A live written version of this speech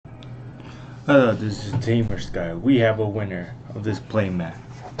Hello, this is Tamer Sky. We have a winner of this playmat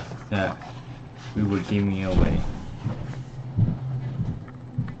that we were giving away.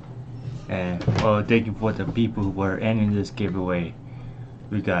 And well, thank you for the people who were entering this giveaway.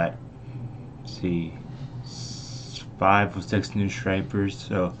 We got, let's see, 5 or 6 new stripers.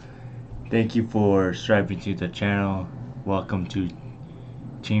 So thank you for striping to the channel. Welcome to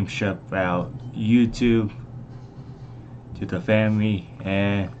teamscrubout YouTube, to the family,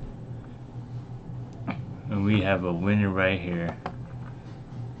 and we have a winner right here.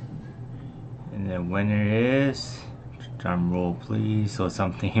 And the winner is, drum roll please, or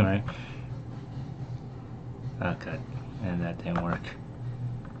something, right? Okay, and that didn't work.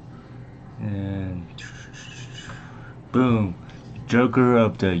 And boom, Joker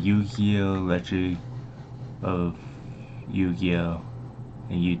of the Yu-Gi-Oh! Legend of Yu-Gi-Oh!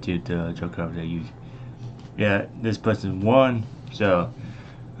 And YouTube, the Joker of the Yu-Gi-Oh! Yeah, this person won, so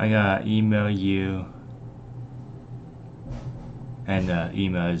I gotta email you, and the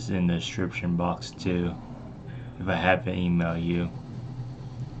email is in the description box too, if I haven't emailed you.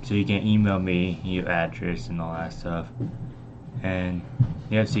 So you can email me your address and all that stuff. And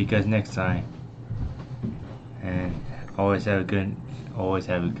yeah, see you guys next time. And always have a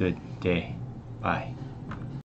good day. Bye.